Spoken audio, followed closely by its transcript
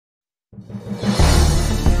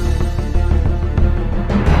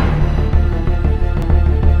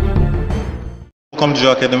Welcome to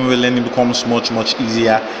Geo Academy, where learning becomes much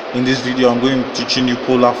easier. In this video, I'm going to be teaching you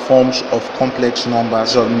polar forms of complex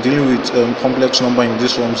numbers. So I'm dealing with complex number in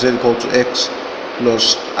this form, z equal to x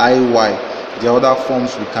plus iy. The other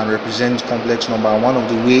forms we can represent complex number, and one of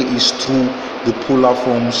the way is through the polar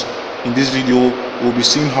forms. In this video, we'll be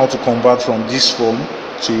seeing how to convert from this form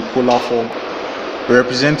to a polar form.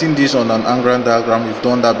 Representing this on an Angren diagram, we've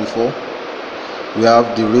done that before. We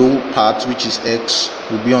have the real part, which is x,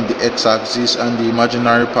 will be on the x-axis, and the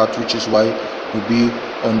imaginary part, which is y, will be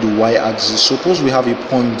on the y-axis. Suppose we have a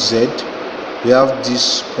point z. We have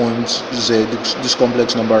this point z, this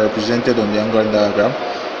complex number represented on the Angren diagram,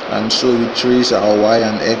 and so we trace our y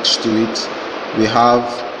and x to it. We have,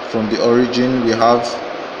 from the origin, we have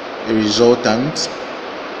a resultant,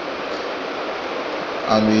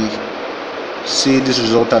 and we say this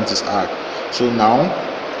resultant is r. So now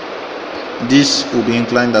this will be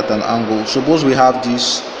inclined at an angle. Suppose we have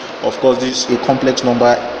this, of course this is a complex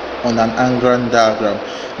number on an Angren diagram.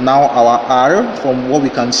 Now our r, from what we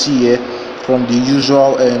can see here, from the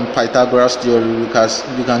usual Pythagoras theory, we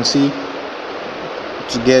can see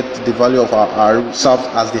to get the value of our r serves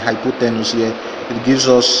as the hypotenuse here. It gives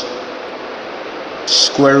us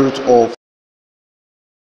square root of,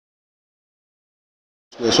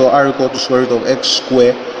 so r equal to square root of x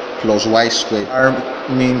square plus y squared. R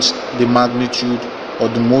means the magnitude or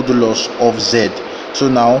the modulus of z. So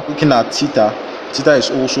now looking at theta is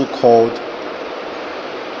also called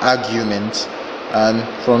argument, and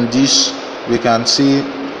from this we can see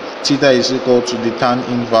theta is equal to the tan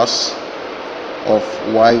inverse of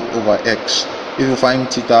y over x. If you find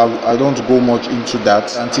theta, I don't go much into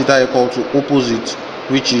that, and theta equal to opposite,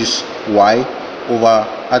 which is y, over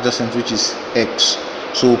adjacent, which is x.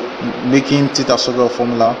 So making theta solve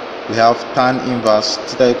formula, we have tan inverse,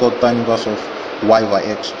 theta equal to tan inverse of y over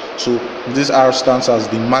x. So this r stands as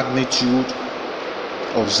the magnitude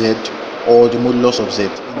of z, or the modulus of z.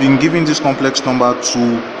 We've been given this complex number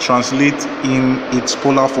to translate in its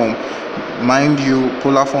polar form. Mind you,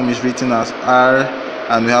 polar form is written as r,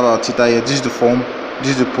 and we have our theta here. This is the form, this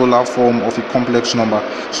is the polar form of a complex number.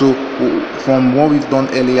 So from what we've done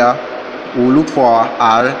earlier, we'll look for our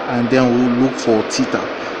r, and then we'll look for theta.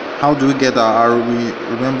 How do we get our r? We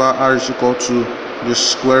remember r is equal to the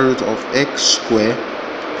square root of x square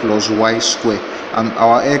plus y square, and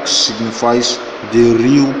our x signifies the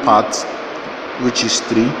real part, which is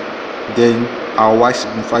 3, then our y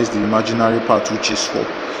signifies the imaginary part, which is 4.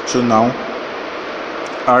 So now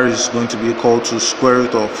r is going to be equal to square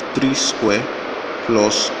root of 3 square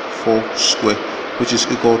plus 4 square, which is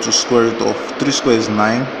equal to square root of 3 square is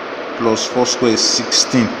 9 plus 4 square is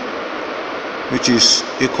 16, which is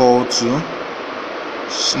equal to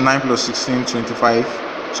 9 plus 16, 25.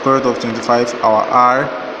 Square root of 25, our r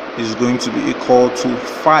is going to be equal to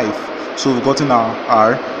 5. So we've gotten our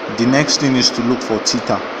r. The next thing is to look for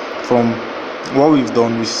theta. From what we've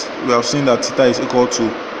done, we have seen that theta is equal to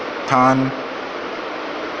tan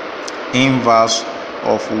inverse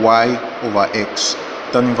of y over x.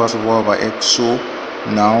 Tan inverse of y over x. So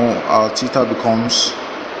now our theta becomes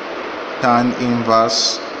tan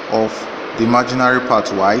inverse of the imaginary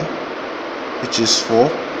part y, which is 4,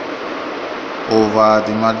 over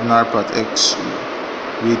the imaginary part x,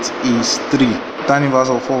 which is 3. Tan inverse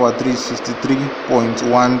of 4 over 3 is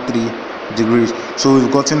 53.13 degrees. So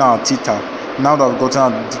we've gotten our theta. Now that we've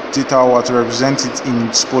gotten our theta, we have to represent it in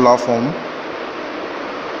its polar form.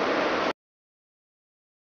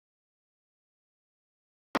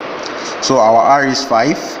 So our r is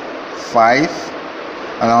 5,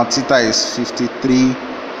 and our theta is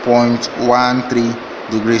 53.13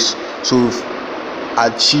 degrees. So we've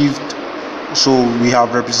achieved, so we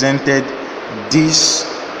have represented this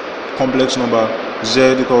complex number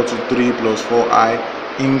z equal to 3 plus 4i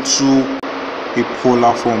into a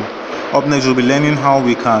polar form. Up next, we'll be learning how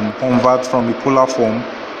we can convert from a polar form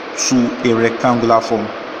to a rectangular form.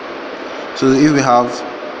 So if we have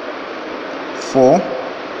 4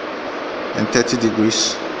 and 30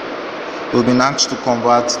 degrees, we'll be asked to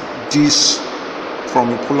convert this from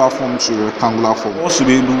a polar form to a rectangular form. For us to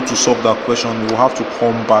be able to solve that question, we will have to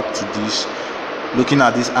come back to this, looking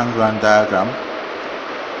at this Angren diagram,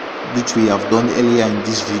 which we have done earlier in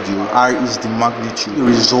this video. R is the magnitude. We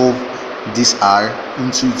resolve this r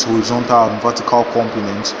into its horizontal and vertical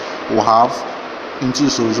components. We'll have, into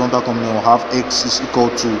its horizontal component, we'll have x is equal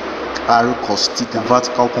to r cos theta. The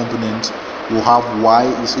vertical component, we'll have y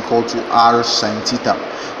is equal to r sin theta.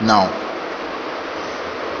 Now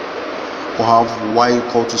we'll have y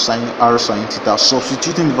equal to r sin theta.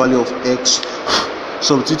 Substituting the value of x,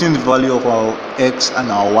 substituting the value of our x and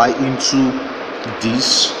our y into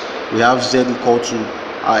this, we have z equal to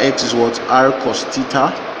our x is what? R cos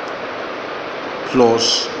theta,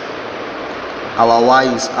 plus our y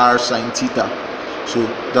is R sin theta. So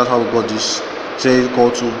that's how we got this. So it's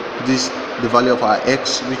equal to this, the value of our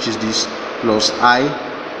x, which is this, plus I,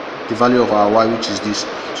 the value of our y, which is this.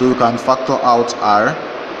 So we can factor out R.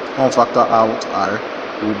 When we factor out R,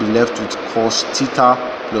 we'll be left with cos theta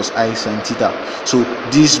plus I sin theta. So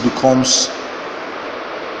this becomes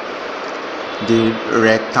the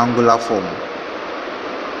rectangular form.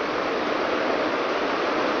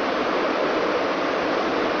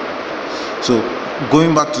 So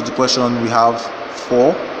going back to the question, we have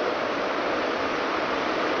 4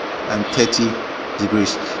 and 30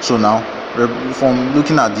 degrees. So now from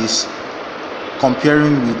looking at this,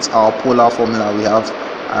 comparing with our polar formula, we have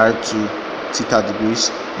R to theta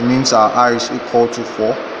degrees. It means our R is equal to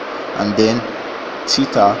 4, and then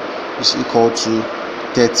theta is equal to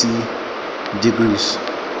 30 degrees.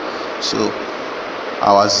 So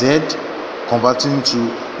our Z, converting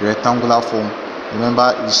to rectangular form,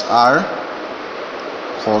 remember, is R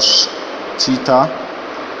cos theta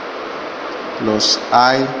plus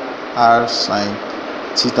I R sin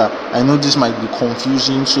theta. I know this might be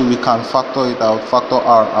confusing, so we can factor it out, factor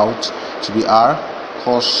R out to be R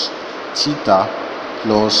cos theta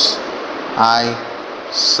plus I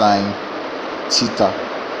sin theta.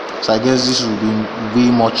 So I guess this will be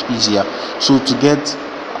way much easier. So to get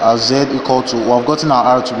our Z equal to, we have gotten our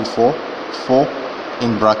R to be 4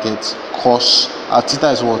 in brackets, cos our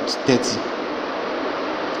theta is what? 30,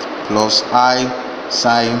 plus I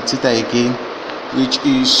sin theta again, which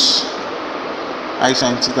is I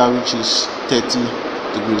sin theta, which is 30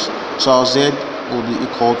 degrees. So our Z will be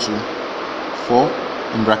equal to 4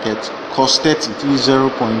 in bracket cos 30 is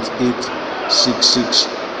 0.866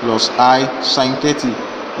 plus I sin 30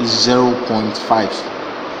 is 0.5.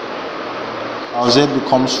 Our Z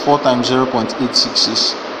becomes 4 times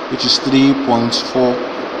 0.866, which is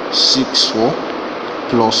 3.464,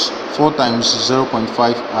 plus 4 times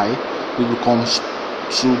 0.5i, which becomes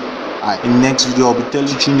 2i. In the next video, I'll be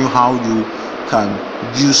teaching you how you can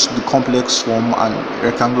use the complex form and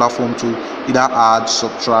rectangular form to either add,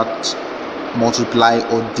 subtract, multiply,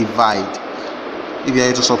 or divide. If you're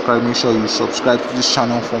here to subscribe, make sure you subscribe to this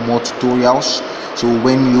channel for more tutorials, so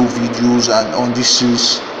when new videos and on this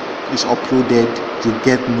series is uploaded, you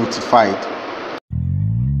get notified.